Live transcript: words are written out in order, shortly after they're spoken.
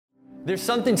There's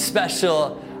something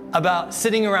special about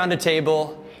sitting around a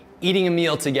table, eating a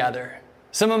meal together.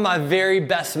 Some of my very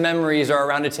best memories are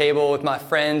around a table with my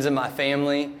friends and my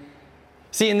family.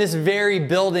 See, in this very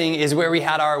building is where we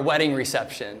had our wedding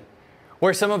reception,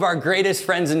 where some of our greatest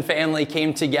friends and family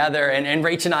came together, and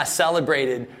Rach and I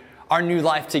celebrated our new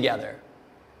life together.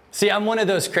 See, I'm one of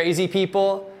those crazy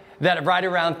people that right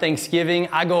around Thanksgiving,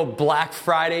 I go Black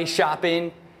Friday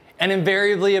shopping, and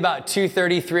invariably about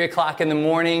 2:30, 3 o'clock in the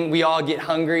morning, we all get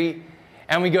hungry,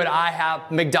 and we go to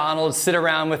IHOP, McDonald's, sit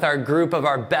around with our group of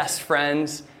our best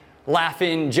friends,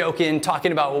 laughing, joking,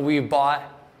 talking about what we've bought.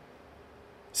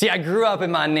 See, I grew up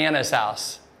in my Nana's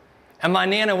house, and my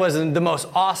Nana was the most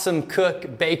awesome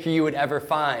cook, baker you would ever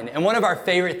find. And one of our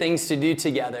favorite things to do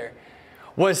together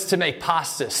was to make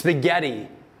pasta, spaghetti,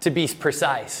 to be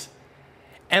precise.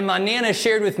 And my Nana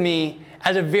shared with me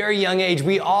at a very young age,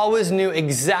 we always knew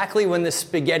exactly when the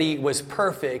spaghetti was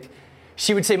perfect.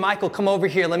 She would say, "Michael, come over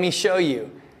here, let me show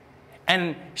you."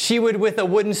 And she would, with a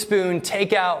wooden spoon,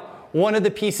 take out one of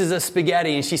the pieces of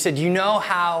spaghetti, and she said, "You know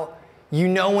how you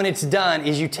know when it's done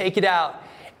is you take it out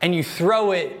and you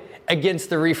throw it against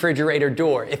the refrigerator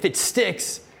door. If it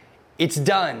sticks, it's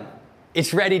done.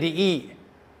 It's ready to eat."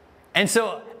 And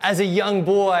so as a young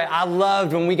boy, I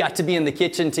loved when we got to be in the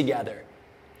kitchen together.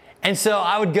 And so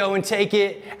I would go and take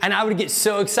it, and I would get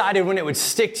so excited when it would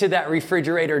stick to that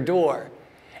refrigerator door.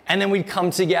 And then we'd come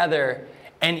together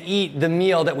and eat the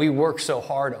meal that we worked so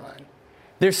hard on.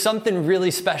 There's something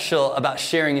really special about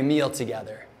sharing a meal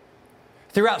together.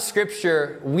 Throughout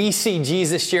Scripture, we see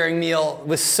Jesus sharing meal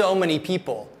with so many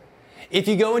people. If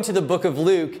you go into the book of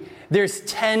Luke, there's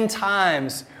 10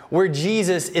 times where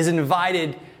Jesus is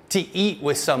invited to eat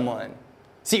with someone.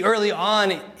 See, early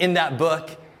on in that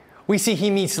book, we see he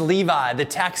meets Levi, the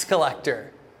tax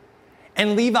collector.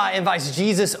 And Levi invites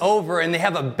Jesus over, and they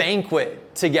have a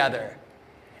banquet together.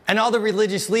 And all the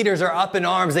religious leaders are up in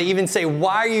arms. They even say,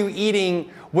 "Why are you eating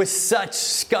with such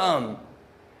scum?"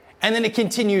 And then it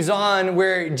continues on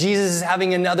where Jesus is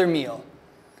having another meal.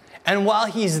 And while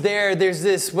he's there, there's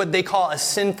this, what they call a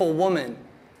sinful woman,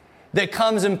 that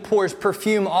comes and pours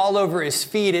perfume all over his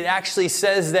feet. It actually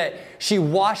says that she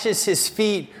washes his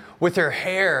feet with her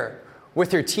hair,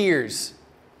 with her tears.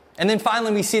 And then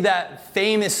finally we see that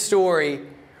famous story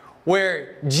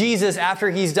where Jesus,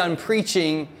 after he's done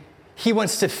preaching, he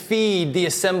wants to feed the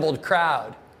assembled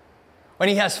crowd. When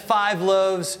he has 5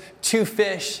 loaves, 2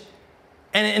 fish,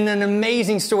 and in an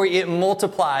amazing story, it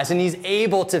multiplies, and he's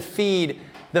able to feed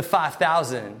the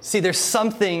 5,000. See, there's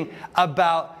something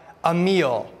about a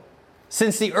meal.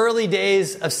 Since the early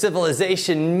days of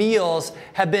civilization, meals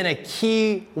have been a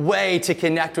key way to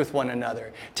connect with one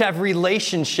another, to have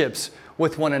relationships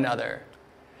with one another.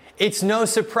 It's no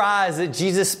surprise that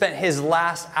Jesus spent his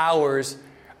last hours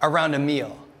around a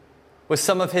meal with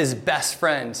some of his best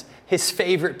friends, his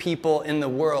favorite people in the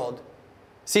world.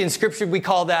 See, in Scripture, we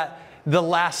call that the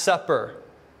Last Supper.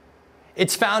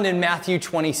 It's found in Matthew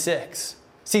 26.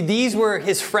 See, these were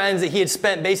his friends that he had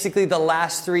spent basically the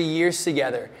last 3 years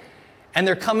together. And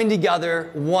they're coming together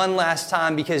one last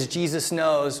time because Jesus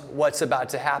knows what's about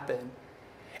to happen.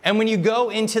 And when you go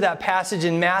into that passage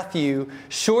in Matthew,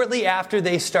 shortly after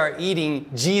they start eating,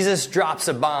 Jesus drops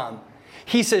a bomb.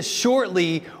 He says,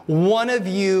 "Shortly, one of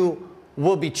you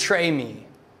will betray me."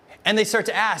 And they start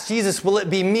to ask, "Jesus, will it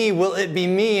be me? Will it be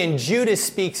me?" And Judas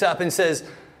speaks up and says,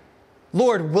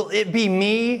 "Lord, will it be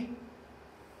me?"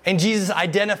 And Jesus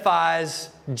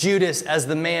identifies Judas as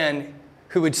the man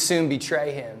who would soon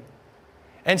betray him.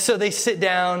 And so they sit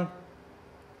down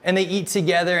and they eat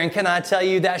together. And can I tell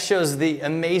you, that shows the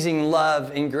amazing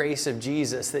love and grace of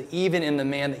Jesus, that even in the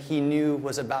man that he knew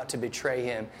was about to betray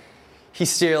him, he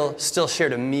still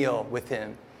shared a meal with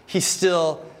him. He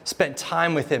still spent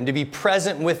time with him to be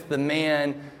present with the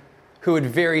man who would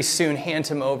very soon hand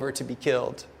him over to be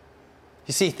killed.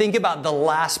 You see, think about the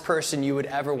last person you would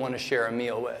ever want to share a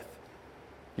meal with.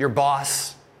 Your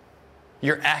boss,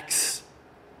 your ex,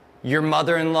 your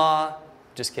mother-in-law.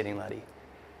 Just kidding, Letty.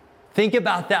 Think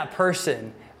about that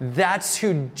person. That's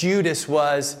who Judas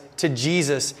was to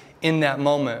Jesus in that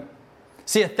moment.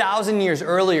 See, 1,000 years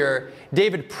earlier,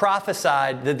 David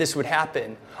prophesied that this would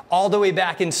happen. All the way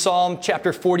back in Psalm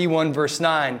chapter 41, verse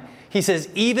 9, he says,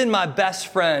 "Even my best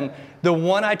friend, the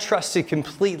one I trusted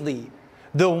completely,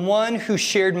 the one who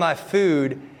shared my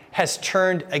food, has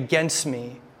turned against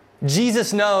me."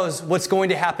 Jesus knows what's going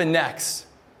to happen next.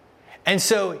 And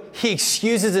so he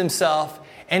excuses himself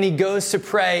and he goes to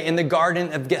pray in the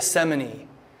Garden of Gethsemane.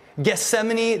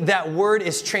 Gethsemane, that word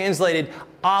is translated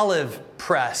olive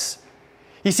press.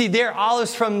 You see, their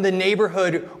olives from the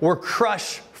neighborhood were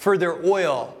crushed for their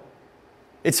oil.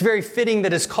 It's very fitting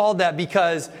that it's called that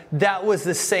because that was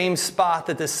the same spot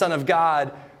that the Son of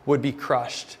God would be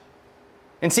crushed.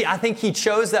 And see, I think he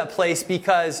chose that place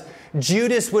because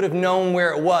Judas would have known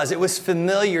where it was. It was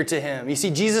familiar to him. You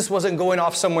see, Jesus wasn't going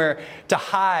off somewhere to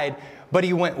hide, but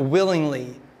he went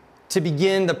willingly to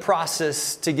begin the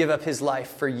process to give up his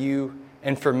life for you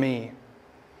and for me.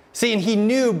 See, and he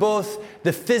knew both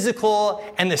the physical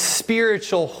and the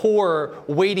spiritual horror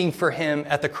waiting for him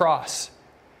at the cross.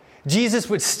 Jesus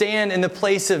would stand in the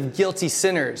place of guilty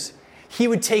sinners. He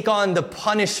would take on the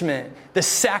punishment, the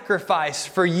sacrifice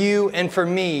for you and for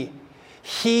me.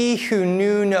 He who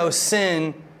knew no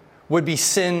sin would be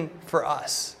sin for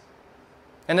us.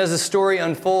 And as the story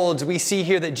unfolds, we see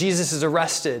here that Jesus is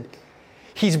arrested.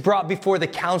 He's brought before the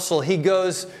council. He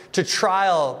goes to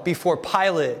trial before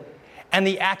Pilate, and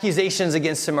the accusations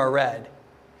against him are read.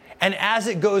 And as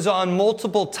it goes on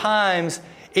multiple times,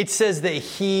 it says that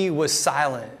he was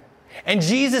silent. And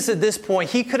Jesus at this point,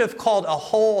 he could have called a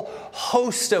whole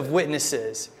host of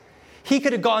witnesses. He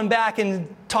could have gone back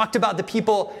and talked about the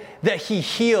people that he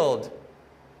healed,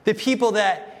 the people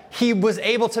that he was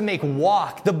able to make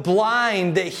walk, the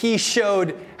blind that he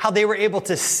showed how they were able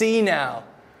to see now.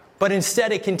 But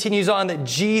instead it continues on that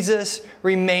Jesus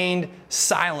remained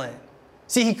silent.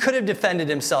 See, he could have defended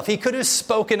himself. He could have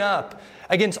spoken up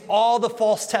against all the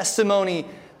false testimony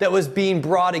that was being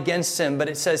brought against him, but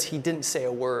it says he didn't say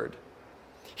a word.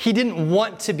 He didn't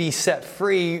want to be set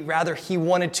free. Rather, he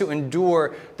wanted to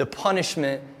endure the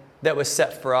punishment that was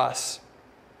set for us.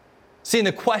 See, and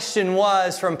the question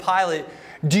was from Pilate,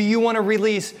 do you want to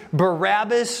release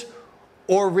Barabbas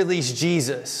or release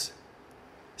Jesus?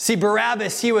 See,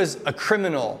 Barabbas, he was a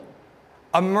criminal,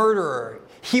 a murderer.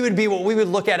 He would be what we would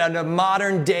look at as a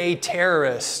modern day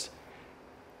terrorist.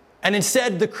 And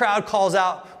instead, the crowd calls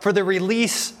out for the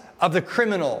release of the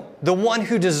criminal, the one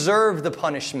who deserved the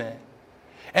punishment.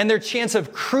 And their chance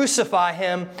of crucify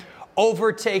him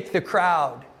overtake the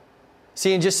crowd.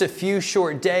 See, in just a few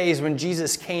short days when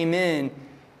Jesus came in,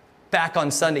 back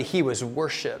on Sunday, he was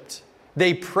worshiped.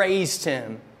 They praised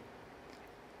him.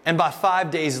 And by 5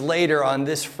 days later, on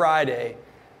this Friday,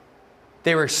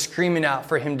 they were screaming out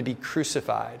for him to be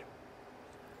crucified.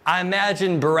 I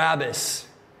imagine Barabbas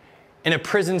in a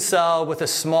prison cell with a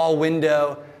small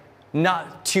window,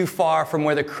 not too far from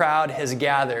where the crowd has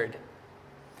gathered.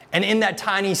 And in that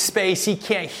tiny space, he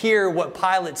can't hear what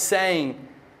Pilate's saying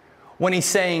when he's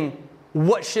saying,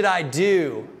 "What should I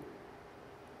do?"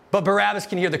 But Barabbas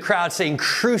can hear the crowd saying,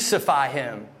 "Crucify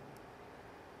him."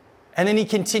 And then he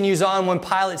continues on when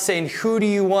Pilate's saying, "Who do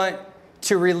you want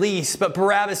to release?" But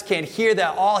Barabbas can't hear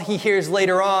that. All he hears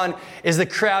later on is the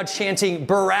crowd chanting,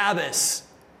 "Barabbas."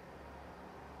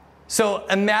 So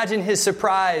imagine his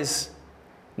surprise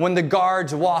when the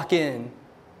guards walk in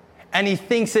and he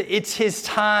thinks that it's his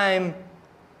time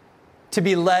to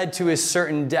be led to his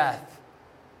certain death.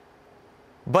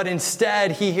 But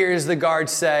instead, he hears the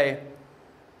guards say,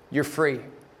 "You're free.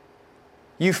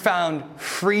 You found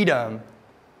freedom."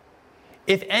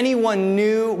 If anyone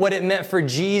knew what it meant for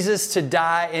Jesus to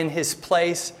die in his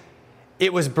place,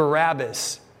 it was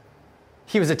Barabbas.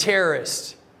 He was a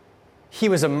terrorist. He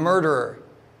was a murderer.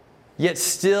 Yet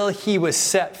still he was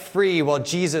set free while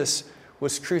Jesus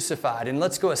was crucified. And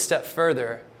let's go a step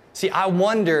further. See, I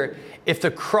wonder if the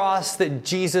cross that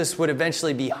Jesus would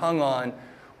eventually be hung on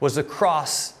was the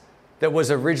cross that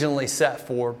was originally set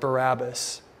for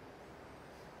Barabbas.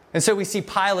 And so we see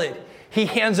Pilate, he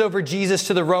hands over Jesus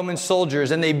to the Roman soldiers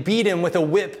and they beat him with a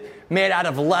whip made out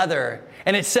of leather.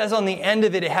 And it says on the end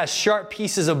of it, it has sharp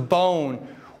pieces of bone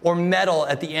or metal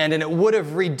at the end, and it would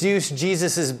have reduced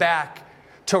Jesus' back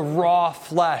to raw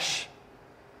flesh.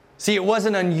 See, it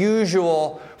wasn't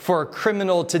unusual for a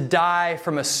criminal to die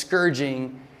from a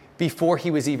scourging before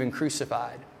he was even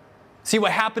crucified. See,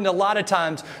 what happened a lot of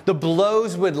times, the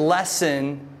blows would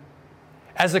lessen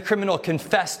as the criminal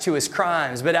confessed to his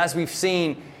crimes. But as we've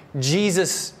seen,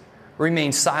 Jesus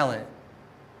remained silent.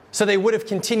 So they would have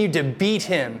continued to beat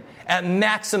him at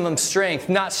maximum strength,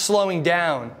 not slowing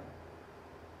down.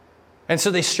 And so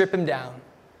they strip him down.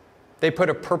 They put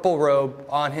a purple robe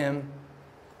on him,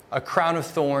 a crown of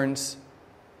thorns.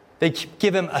 They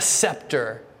give him a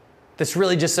scepter that's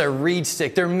really just a reed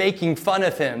stick. They're making fun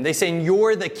of him. They say,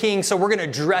 "You're the king, so we're going to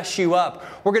dress you up.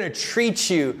 We're going to treat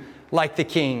you like the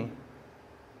king."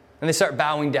 And they start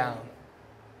bowing down.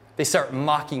 They start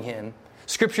mocking him.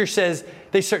 Scripture says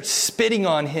they start spitting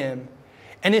on him.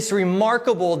 And it's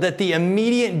remarkable that the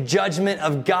immediate judgment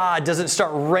of God doesn't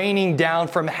start raining down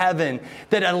from heaven,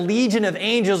 that a legion of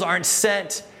angels aren't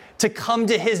sent to come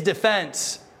to his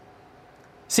defense.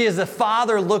 See, as the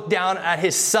Father looked down at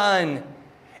his Son,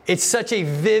 it's such a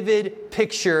vivid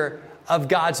picture of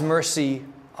God's mercy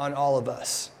on all of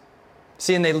us.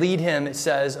 See, and they lead him, it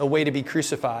says, away to be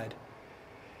crucified.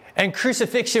 And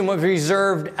crucifixion was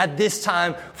reserved at this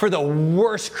time for the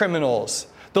worst criminals,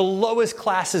 the lowest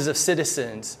classes of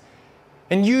citizens.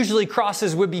 And usually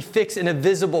crosses would be fixed in a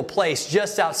visible place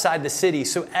just outside the city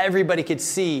so everybody could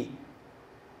see.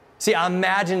 See, I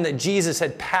imagine that Jesus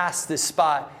had passed this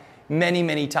spot many,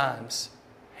 many times.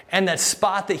 And that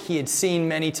spot that he had seen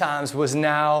many times was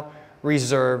now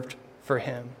reserved for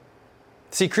him.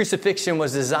 See, crucifixion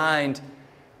was designed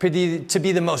to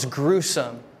be the most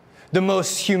gruesome, the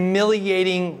most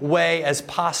humiliating way as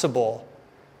possible.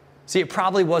 See, it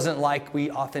probably wasn't like we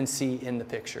often see in the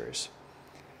pictures.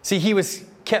 See, he was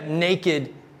kept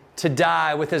naked to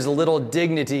die with as little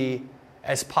dignity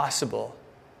as possible.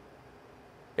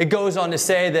 It goes on to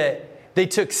say that they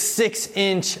took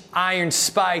 6-inch iron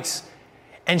spikes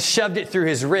and shoved it through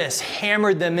his wrists,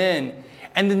 hammered them in,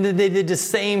 and then they did the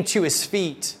same to his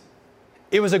feet.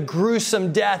 It was a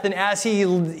gruesome death, and as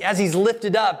he's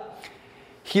lifted up,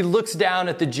 he looks down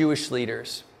at the Jewish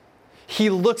leaders. He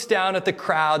looks down at the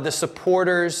crowd, the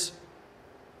supporters,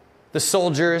 the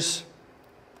soldiers,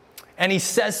 and he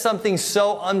says something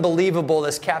so unbelievable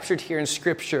that's captured here in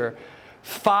Scripture.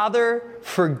 Father,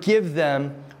 forgive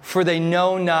them, for they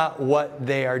know not what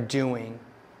they are doing.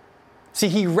 See,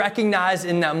 he recognized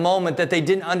in that moment that they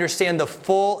didn't understand the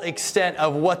full extent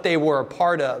of what they were a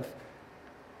part of.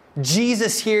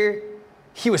 Jesus here,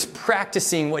 he was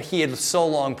practicing what he had so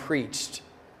long preached.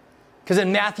 Because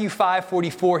in Matthew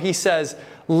 5:44, he says,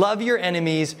 love your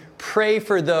enemies, pray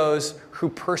for those who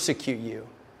persecute you.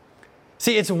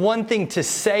 See, it's one thing to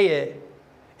say it,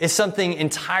 it's something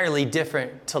entirely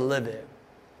different to live it.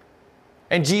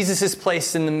 And Jesus is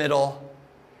placed in the middle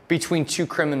between two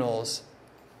criminals.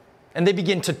 And they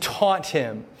begin to taunt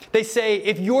him. They say,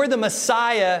 if you're the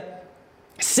Messiah,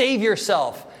 save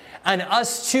yourself and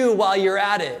us too while you're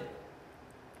at it.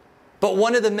 But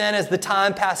one of the men, as the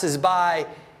time passes by,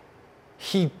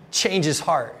 he changes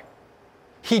heart.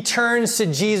 He turns to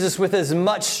Jesus with as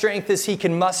much strength as he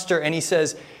can muster, and he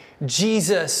says,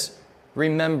 Jesus,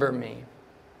 remember me.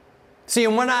 See,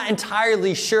 and we're not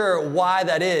entirely sure why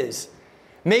that is.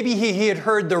 Maybe he had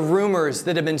heard the rumors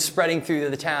that had been spreading through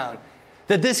the town,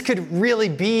 that this could really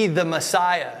be the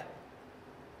Messiah.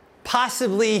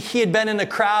 Possibly he had been in a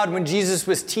crowd when Jesus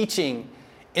was teaching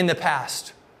in the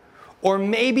past. Or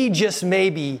maybe, just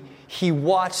maybe, he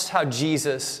watched how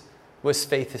Jesus was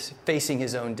facing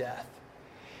his own death.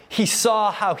 He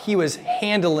saw how he was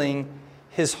handling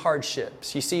his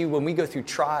hardships. You see, when we go through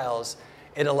trials,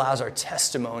 it allows our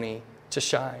testimony to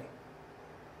shine.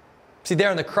 See,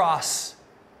 there on the cross,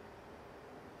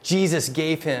 Jesus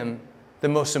gave him the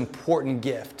most important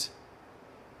gift.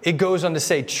 It goes on to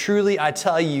say, truly I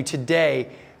tell you, today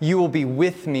you will be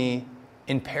with me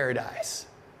in paradise.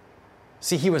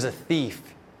 See, he was a thief.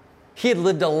 He had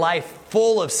lived a life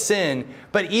full of sin,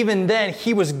 but even then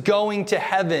he was going to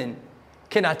heaven.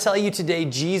 Can I tell you today,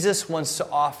 Jesus wants to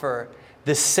offer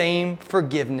the same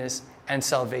forgiveness and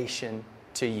salvation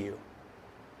to you.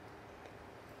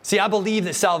 See, I believe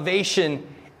that salvation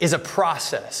is a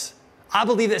process. I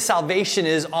believe that salvation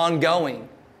is ongoing.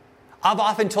 I've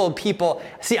often told people,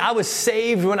 see, I was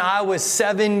saved when I was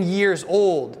 7 years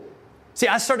old. See,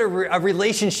 I started a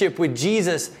relationship with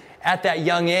Jesus at that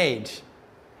young age.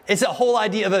 It's the whole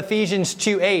idea of Ephesians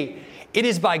 2:8. It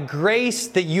is by grace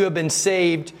that you have been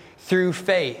saved through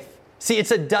faith. See,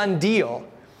 it's a done deal.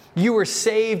 You were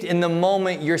saved in the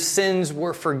moment your sins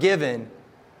were forgiven.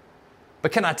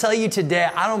 But can I tell you today,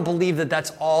 I don't believe that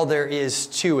that's all there is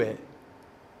to it.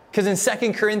 Because in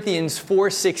 2 Corinthians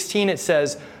 4:16 it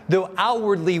says, though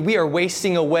outwardly we are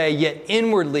wasting away, yet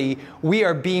inwardly we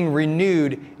are being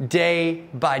renewed day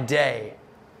by day.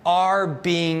 Are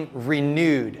being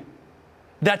renewed.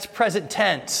 That's present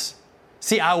tense.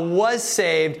 See, I was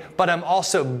saved, but I'm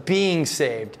also being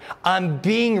saved. I'm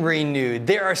being renewed.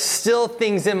 There are still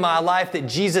things in my life that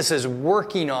Jesus is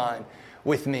working on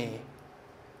with me.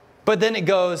 But then it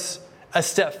goes a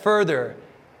step further.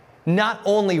 Not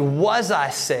only was I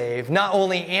saved, not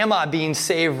only am I being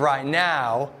saved right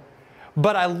now,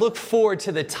 but I look forward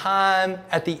to the time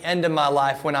at the end of my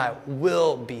life when I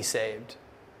will be saved.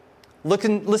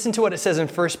 Listen to what it says in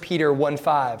 1 Peter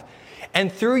 1:5.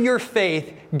 And through your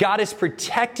faith, God is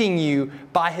protecting you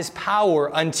by his power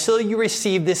until you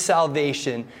receive this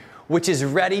salvation, which is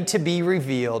ready to be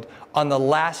revealed on the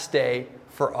last day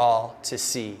for all to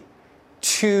see.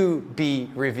 To be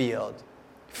revealed.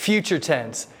 Future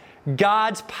tense.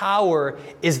 God's power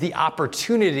is the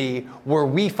opportunity where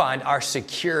we find our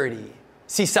security.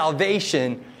 See,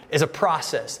 salvation is a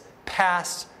process,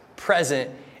 past,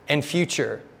 present, and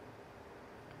future.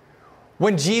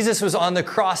 When Jesus was on the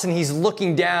cross and he's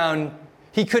looking down,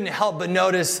 he couldn't help but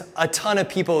notice a ton of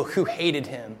people who hated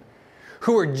him,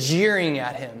 who were jeering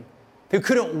at him, who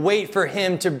couldn't wait for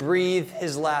him to breathe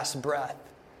his last breath.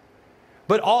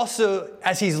 But also,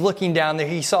 as he's looking down there,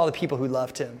 he saw the people who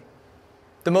loved him,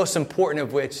 the most important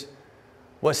of which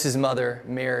was his mother,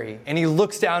 Mary. And he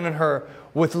looks down on her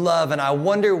with love, and I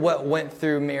wonder what went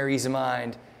through Mary's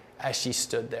mind as she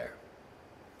stood there.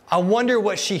 I wonder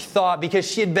what she thought, because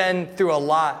she had been through a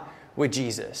lot with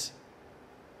Jesus.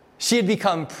 She had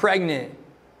become pregnant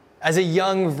as a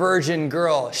young virgin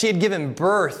girl. She had given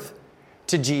birth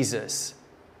to Jesus.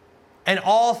 And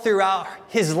all throughout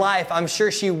his life, I'm sure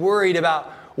she worried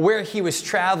about where he was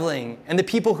traveling and the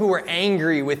people who were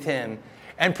angry with him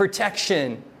and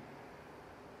protection.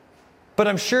 But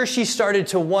I'm sure she started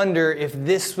to wonder if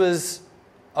this was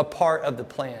a part of the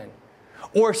plan,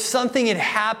 or something had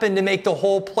happened to make the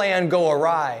whole plan go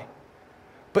awry.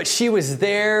 But she was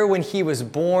there when he was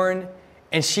born,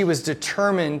 and she was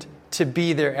determined to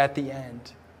be there at the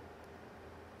end.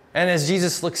 And as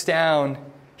Jesus looks down,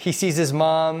 he sees his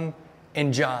mom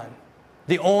and John,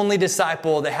 the only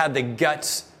disciple that had the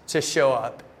guts to show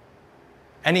up.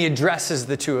 And he addresses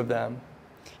the two of them.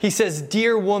 He says,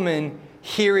 "Dear woman,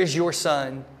 here is your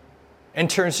son." And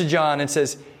turns to John and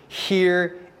says,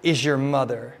 "Here is your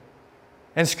mother."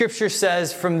 And Scripture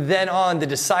says from then on, the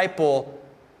disciple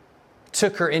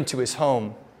took her into his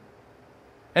home.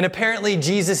 And apparently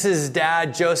Jesus'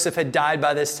 dad, Joseph, had died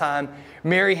by this time.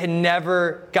 Mary had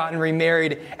never gotten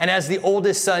remarried. And as the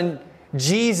oldest son,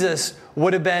 Jesus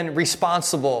would have been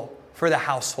responsible for the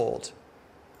household.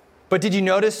 But did you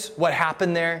notice what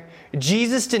happened there?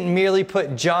 Jesus didn't merely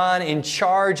put John in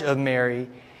charge of Mary.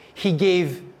 He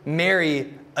gave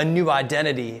Mary a new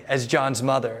identity as John's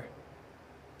mother.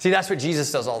 See, that's what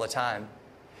Jesus does all the time.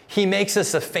 He makes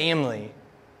us a family.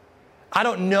 I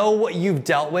don't know what you've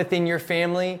dealt with in your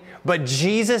family, but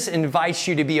Jesus invites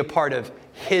you to be a part of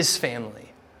his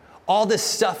family. All the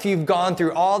stuff you've gone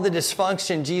through, all the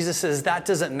dysfunction, Jesus says, that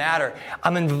doesn't matter.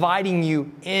 I'm inviting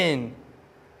you in.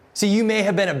 See, you may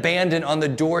have been abandoned on the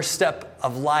doorstep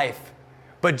of life,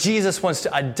 but Jesus wants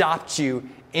to adopt you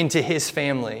into his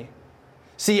family.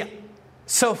 See,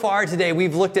 so far today,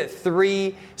 we've looked at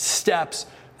 3 steps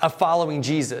of following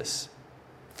Jesus: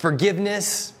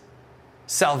 forgiveness,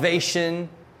 salvation,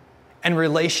 and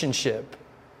relationship.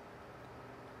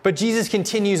 But Jesus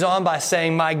continues on by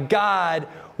saying, "My God,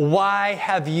 why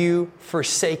have you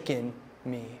forsaken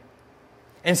me?"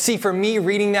 And see, for me,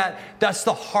 reading that, that's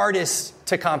the hardest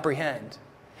to comprehend.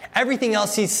 Everything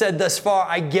else he's said thus far,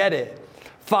 I get it.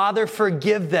 Father,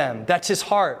 forgive them. That's his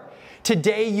heart.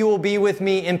 Today you will be with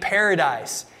me in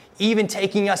paradise, even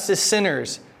taking us as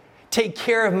sinners. Take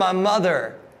care of my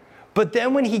mother. But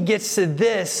then when he gets to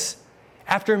this,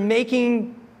 after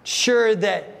making sure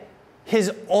that his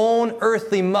own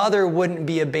earthly mother wouldn't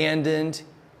be abandoned,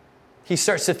 he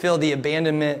starts to feel the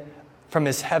abandonment from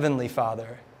his heavenly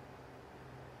Father.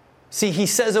 See, he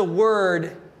says a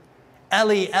word,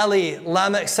 Eli, Eli,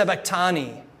 lama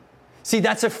sabachthani. See,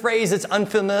 that's a phrase that's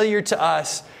unfamiliar to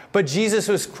us, but Jesus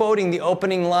was quoting the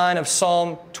opening line of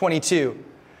Psalm 22,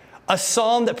 a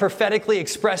psalm that prophetically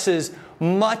expresses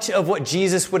much of what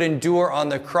Jesus would endure on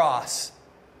the cross.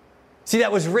 See,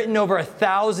 that was written over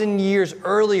 1,000 years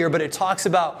earlier, but it talks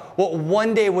about what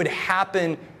one day would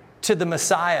happen to the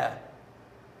Messiah.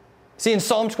 See, in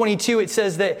Psalm 22, it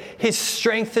says that his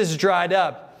strength has dried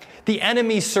up. The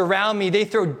enemies surround me. They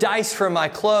throw dice for my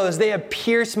clothes. They have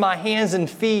pierced my hands and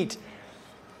feet.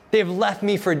 They have left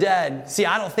me for dead. See,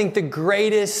 I don't think the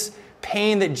greatest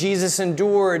pain that Jesus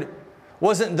endured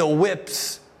wasn't the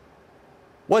whips,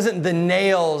 wasn't the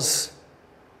nails,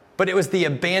 but it was the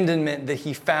abandonment that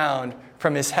he found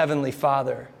from his heavenly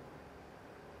Father.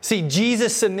 See,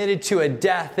 Jesus submitted to a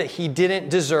death that he didn't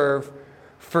deserve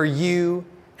for you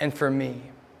and for me.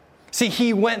 See,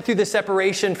 he went through the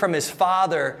separation from his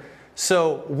Father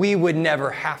so we would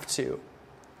never have to.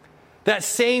 That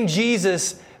same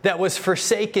Jesus that was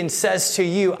forsaken says to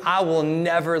you, I will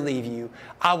never leave you.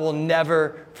 I will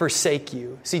never forsake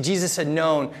you. See, Jesus had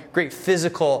known great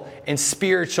physical and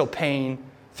spiritual pain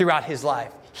throughout his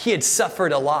life. He had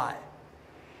suffered a lot.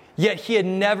 Yet he had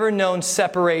never known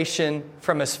separation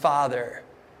from his Father.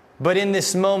 But in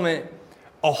this moment,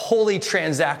 a holy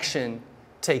transaction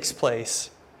takes place.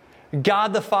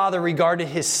 God the Father regarded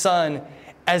his Son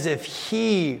as if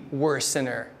he were a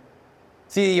sinner.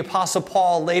 See, the Apostle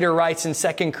Paul later writes in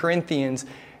 2 Corinthians,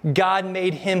 God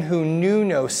made him who knew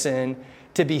no sin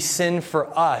to be sin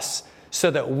for us,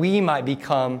 so that we might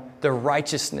become the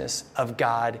righteousness of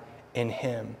God in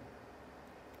him.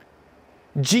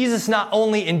 Jesus not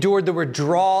only endured the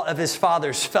withdrawal of his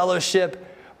Father's fellowship,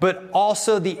 but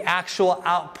also the actual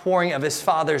outpouring of his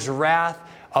Father's wrath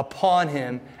upon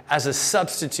him as a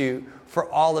substitute for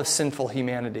all of sinful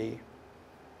humanity.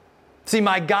 See,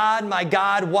 my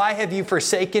God, why have you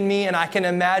forsaken me? And I can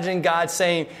imagine God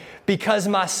saying, because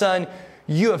my son,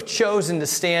 you have chosen to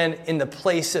stand in the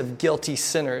place of guilty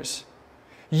sinners.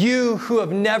 You who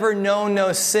have never known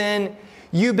no sin,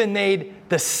 you've been made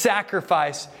the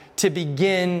sacrifice to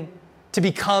become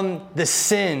the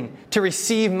sin, to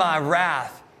receive my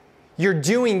wrath. You're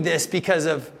doing this because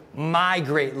of my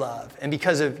great love and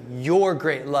because of your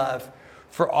great love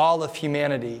for all of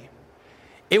humanity.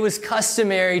 It was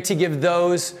customary to give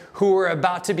those who were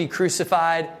about to be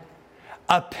crucified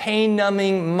a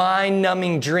pain-numbing,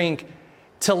 mind-numbing drink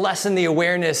to lessen the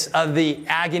awareness of the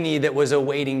agony that was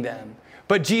awaiting them.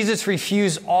 But Jesus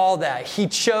refused all that. He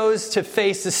chose to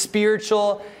face the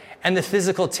spiritual and the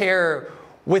physical terror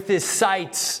with his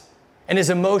sights and his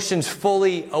emotions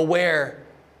fully aware.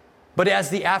 But as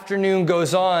the afternoon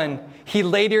goes on, he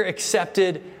later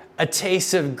accepted a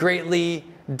taste of greatly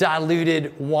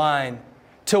diluted wine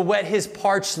to wet his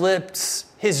parched lips,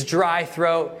 his dry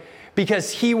throat,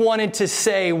 because he wanted to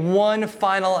say one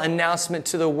final announcement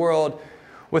to the world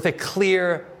with a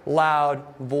clear, loud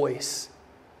voice.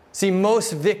 See,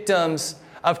 most victims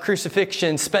of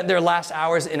crucifixion spent their last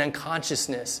hours in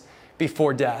unconsciousness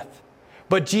before death.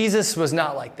 But Jesus was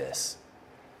not like this.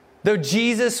 Though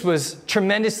Jesus was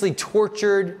tremendously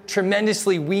tortured,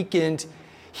 tremendously weakened,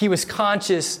 he was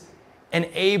conscious and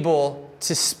able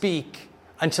to speak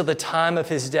until the time of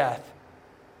his death.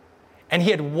 And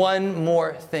he had one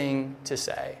more thing to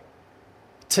say.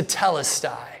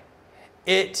 Tetelestai.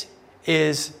 It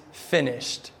is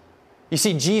finished. You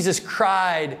see, Jesus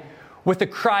cried with a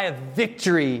cry of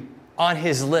victory on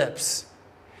his lips.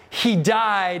 He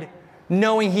died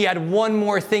knowing he had one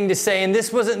more thing to say. And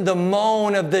this wasn't the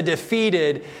moan of the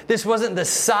defeated. This wasn't the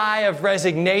sigh of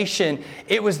resignation.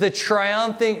 It was the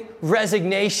triumphant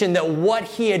resignation that what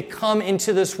he had come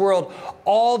into this world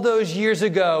all those years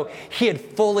ago, he had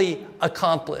fully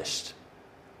accomplished.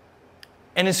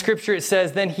 And in Scripture it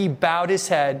says, then he bowed his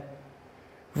head,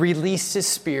 released his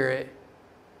spirit.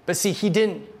 But see, he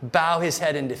didn't bow his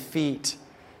head in defeat.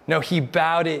 No, he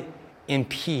bowed it in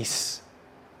peace.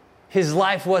 His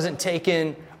life wasn't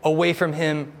taken away from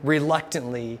him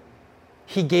reluctantly.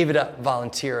 He gave it up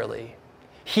voluntarily.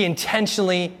 He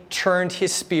intentionally turned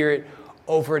his spirit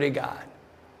over to God.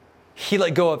 He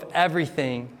let go of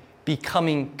everything,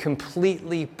 becoming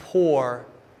completely poor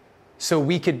so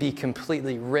we could be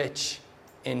completely rich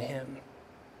in him.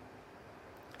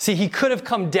 See, he could have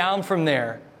come down from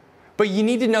there, but you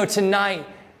need to know tonight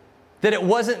that it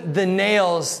wasn't the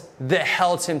nails that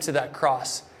held him to that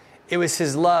cross. It was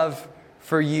his love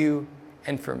for you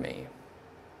and for me.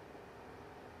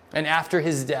 And after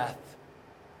his death,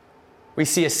 we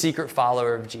see a secret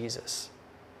follower of Jesus,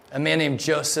 a man named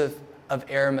Joseph of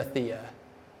Arimathea.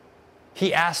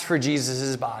 He asks for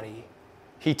Jesus' body.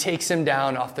 He takes him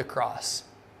down off the cross,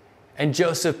 and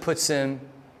Joseph puts him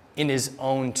in his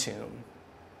own tomb,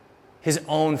 his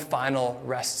own final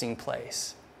resting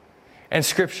place. And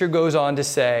Scripture goes on to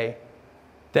say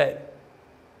that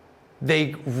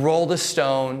they rolled a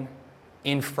stone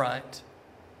in front.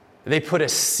 They put a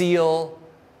seal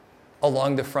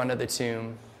along the front of the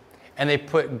tomb, and they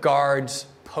put guards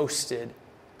posted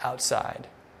outside.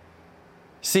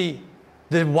 See,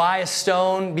 why a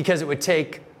stone? Because it would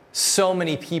take so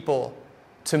many people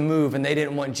to move, and they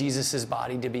didn't want Jesus'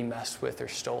 body to be messed with or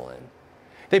stolen.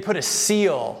 They put a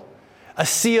seal. A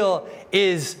seal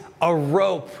is a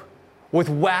rope with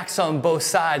wax on both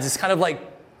sides. It's kind of like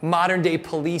modern day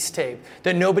police tape,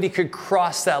 that nobody could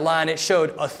cross that line. It showed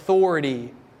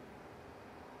authority.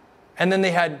 And then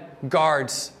they had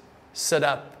guards set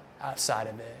up outside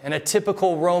of it. And a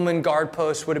typical Roman guard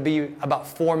post would be about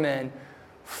 4 men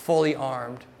fully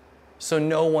armed, so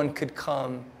no one could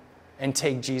come and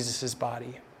take Jesus'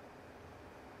 body.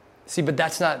 See, but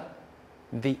that's not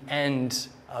the end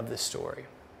of the story.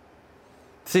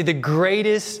 See, the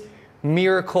greatest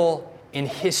miracle in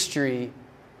history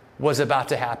was about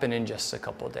to happen in just a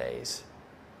couple days.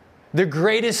 The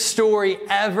greatest story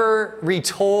ever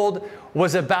retold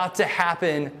was about to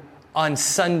happen on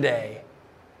Sunday.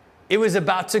 It was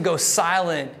about to go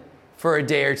silent for a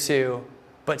day or two,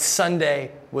 but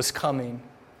Sunday was coming.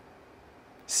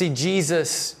 See,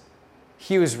 Jesus,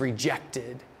 he was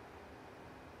rejected.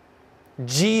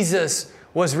 Jesus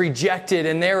was rejected,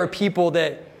 and there were people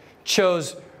that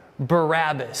chose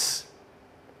Barabbas.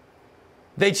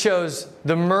 They chose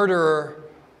the murderer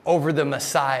over the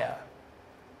Messiah.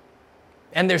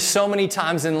 And there's so many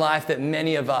times in life that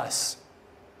many of us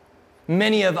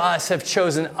many of us have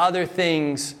chosen other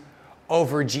things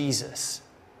over Jesus.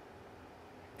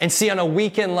 And see, on a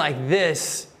weekend like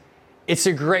this, it's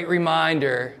a great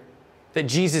reminder that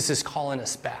Jesus is calling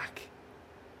us back.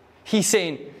 He's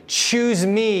saying, choose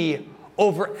me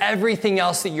over everything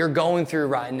else that you're going through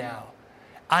right now.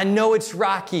 I know it's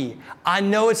rocky. I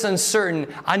know it's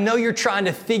uncertain. I know you're trying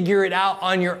to figure it out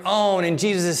on your own. And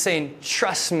Jesus is saying,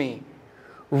 trust me.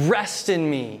 Rest in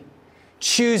me.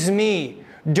 Choose me.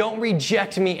 Don't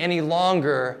reject me any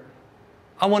longer.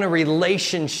 I want a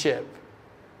relationship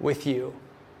with you.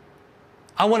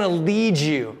 I want to lead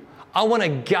you. I want to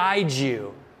guide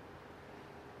you.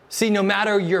 See, no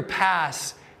matter your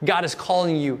past, God is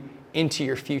calling you into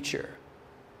your future.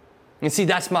 And see,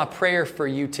 that's my prayer for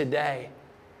you today.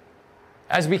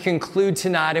 As we conclude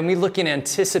tonight and we look in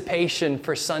anticipation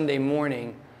for Sunday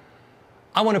morning,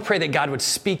 I want to pray that God would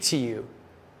speak to you,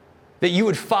 that you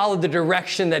would follow the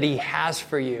direction that He has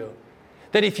for you,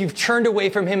 that if you've turned away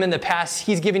from Him in the past,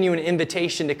 He's given you an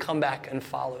invitation to come back and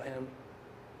follow Him.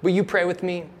 Will you pray with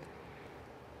me?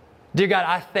 Dear God,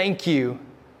 I thank you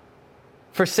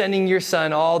for sending your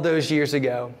Son all those years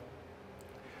ago,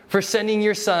 for sending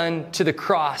your Son to the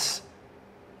cross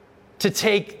to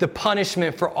take the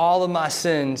punishment for all of my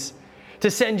sins, to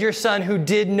send your Son who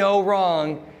did no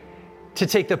wrong to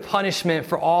take the punishment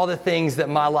for all the things that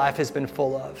my life has been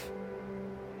full of.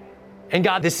 And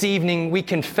God, this evening we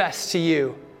confess to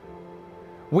you.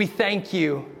 We thank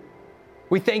you.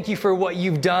 We thank you for what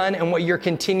you've done and what you're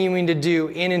continuing to do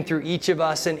in and through each of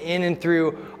us and in and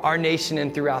through our nation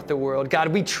and throughout the world. God,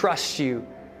 we trust you.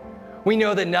 We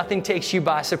know that nothing takes you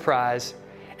by surprise,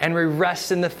 and we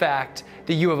rest in the fact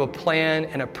that you have a plan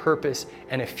and a purpose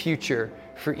and a future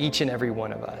for each and every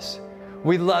one of us.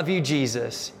 We love you,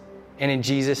 Jesus, and in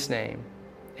Jesus' name,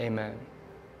 amen.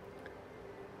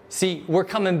 See, we're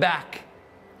coming back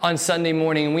on Sunday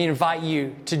morning, and we invite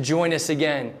you to join us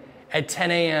again at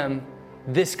 10 a.m.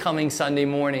 this coming Sunday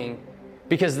morning,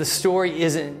 because the story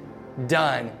isn't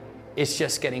done, it's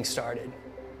just getting started.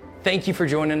 Thank you for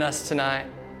joining us tonight.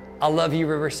 I love you,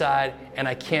 Riverside, and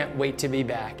I can't wait to be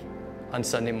back on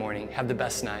Sunday morning. Have the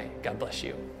best night. God bless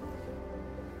you.